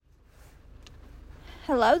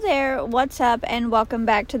Hello there, what's up, and welcome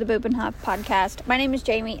back to the Boop and Huff podcast. My name is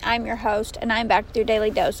Jamie, I'm your host, and I'm back with your daily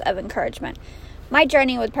dose of encouragement. My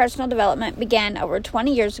journey with personal development began over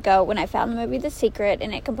 20 years ago when I found the movie The Secret,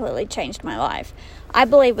 and it completely changed my life. I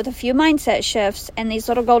believe with a few mindset shifts and these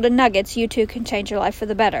little golden nuggets, you too can change your life for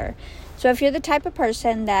the better. So if you're the type of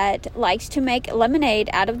person that likes to make lemonade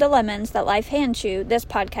out of the lemons that life hands you, this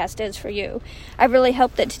podcast is for you. I really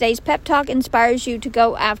hope that today's pep talk inspires you to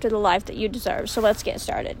go after the life that you deserve. So let's get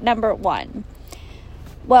started. Number 1.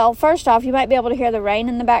 Well, first off, you might be able to hear the rain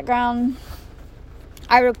in the background.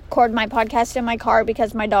 I record my podcast in my car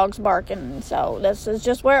because my dog's barking, so this is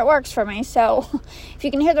just where it works for me. So if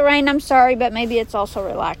you can hear the rain, I'm sorry, but maybe it's also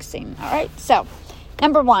relaxing. All right, so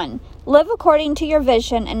number 1. Live according to your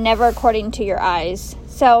vision and never according to your eyes.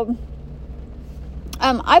 So,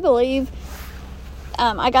 I believe,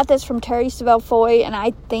 I got this from Terry Savelle Foy, and I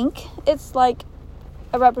think it's like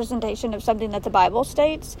a representation of something that the Bible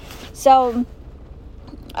states. So,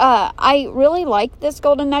 I really like this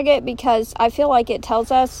golden nugget because I feel like it tells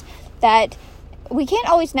us that we can't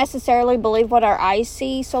always necessarily believe what our eyes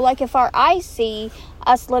see. So, like, if our eyes see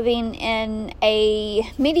us living in a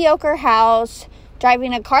mediocre house,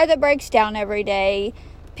 driving a car that breaks down every day,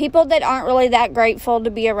 people that aren't really that grateful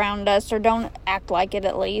to be around us or don't act like it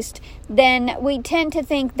at least, then we tend to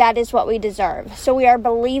think that is what we deserve. So we are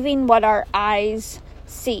believing what our eyes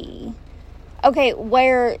see. Okay,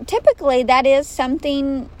 where typically that is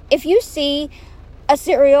something, if you see a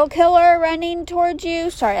serial killer running towards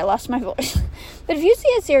you, sorry, I lost my voice, but if you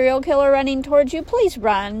see a serial killer running towards you, please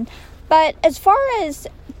run. But as far as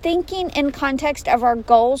thinking in context of our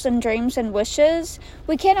goals and dreams and wishes,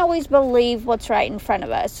 we can't always believe what's right in front of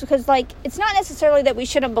us. Because, it's not necessarily that we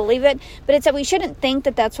shouldn't believe it, but it's that we shouldn't think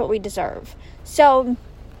that that's what we deserve. So,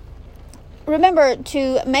 remember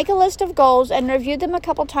to make a list of goals and review them a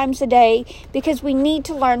couple times a day, because we need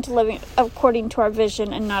to learn to live according to our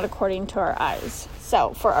vision and not according to our eyes.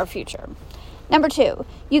 So, for our future. Number 2,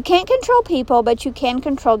 you can't control people, but you can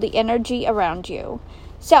control the energy around you.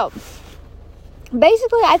 So,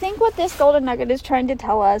 basically, I think what this golden nugget is trying to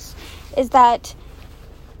tell us is that,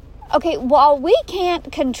 okay, while we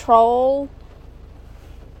can't control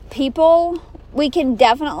people, we can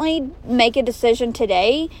definitely make a decision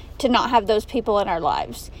today to not have those people in our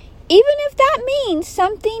lives. Even if that means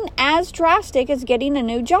something as drastic as getting a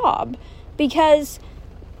new job. Because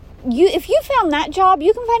if you found that job,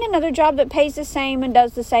 you can find another job that pays the same and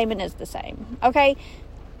does the same and is the same. Okay?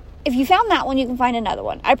 If you found that one, you can find another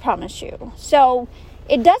one. I promise you. So,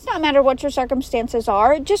 it does not matter what your circumstances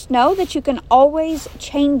are. Just know that you can always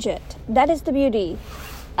change it. That is the beauty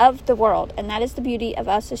of the world. And that is the beauty of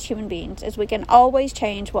us as human beings, is we can always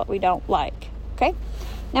change what we don't like. Okay?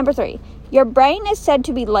 Number 3. Your brain is said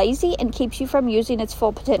to be lazy and keeps you from using its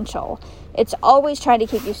full potential. It's always trying to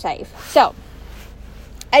keep you safe. So,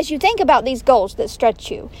 as you think about these goals that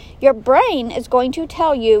stretch you, your brain is going to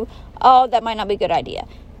tell you, oh, that might not be a good idea.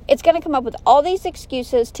 It's going to come up with all these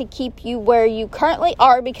excuses to keep you where you currently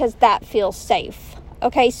are because that feels safe.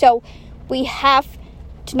 Okay, so we have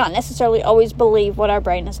to not necessarily always believe what our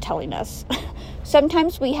brain is telling us.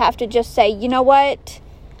 Sometimes we have to just say, you know what?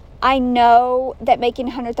 I know that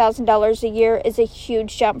making $100,000 a year is a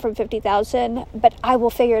huge jump from $50,000, but I will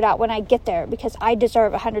figure it out when I get there because I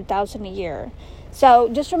deserve $100,000 a year. So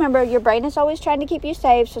just remember, your brain is always trying to keep you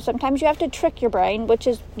safe. So sometimes you have to trick your brain, which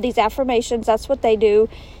is these affirmations. That's what they do,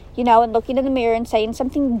 and looking in the mirror and saying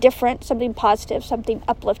something different, something positive, something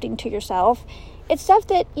uplifting to yourself. It's stuff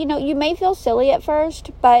that, you may feel silly at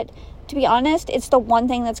first, but to be honest, it's the one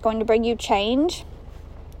thing that's going to bring you change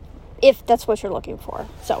if that's what you're looking for.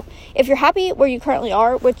 So if you're happy where you currently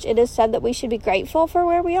are, which it is said that we should be grateful for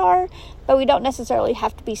where we are, but we don't necessarily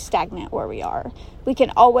have to be stagnant where we are. We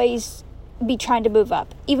can always be trying to move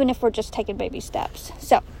up, even if we're just taking baby steps.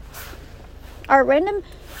 So, our random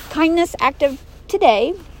kindness act of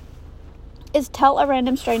today is tell a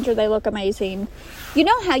random stranger they look amazing. You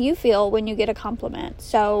know how you feel when you get a compliment,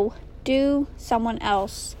 so do someone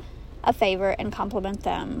else a favor and compliment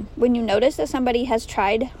them. When you notice that somebody has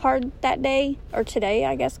tried hard that day, or today,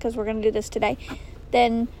 I guess, because we're going to do this today,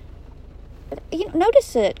 then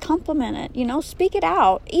notice it, compliment it, speak it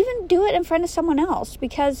out, even do it in front of someone else,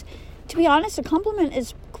 because to be honest, a compliment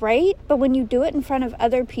is great, but when you do it in front of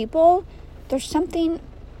other people, there's something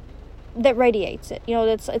that radiates it.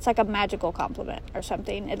 It's like a magical compliment or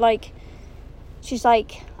something. She's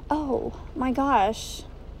like, oh my gosh,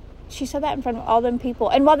 she said that in front of all them people.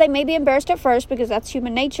 And while they may be embarrassed at first, because that's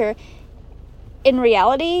human nature, in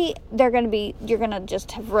reality, you're going to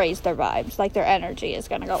just have raised their vibes. Like, their energy is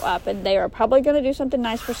going to go up, and they are probably going to do something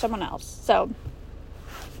nice for someone else. So,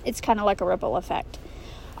 it's kind of like a ripple effect.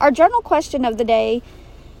 our journal question of the day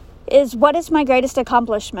is, what is my greatest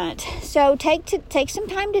accomplishment? So take some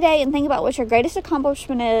time today and think about what your greatest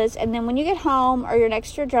accomplishment is, and then when you get home or your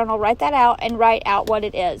next year journal, write that out and write out what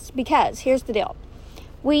it is. Because here's the deal.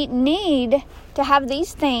 We need to have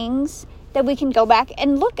these things that we can go back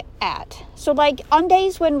and look at. So like on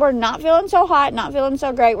days when we're not feeling so hot, not feeling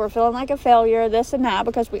so great, we're feeling like a failure, this and that,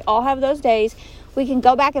 because we all have those days, we can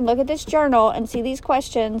go back and look at this journal and see these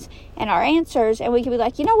questions and our answers, and we can be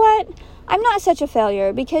like, you know what? I'm not such a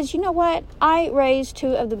failure, because you know what? I raised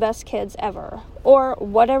 2 of the best kids ever, or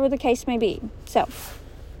whatever the case may be. So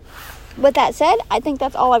with that said, I think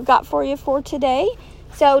that's all I've got for you for today.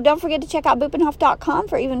 So don't forget to check out Bupenhof.com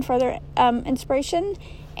for even further inspiration.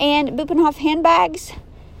 And Bupenhof handbags,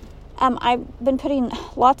 I've been putting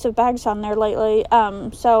lots of bags on there lately.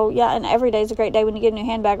 So yeah, and every day is a great day when you get a new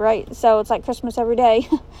handbag, right? So it's like Christmas every day.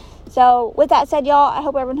 So with that said, y'all, I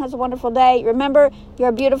hope everyone has a wonderful day. Remember,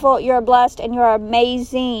 you're beautiful, you're blessed, and you're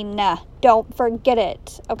amazing. Don't forget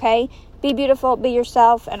it, okay? Be beautiful, be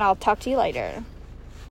yourself, and I'll talk to you later.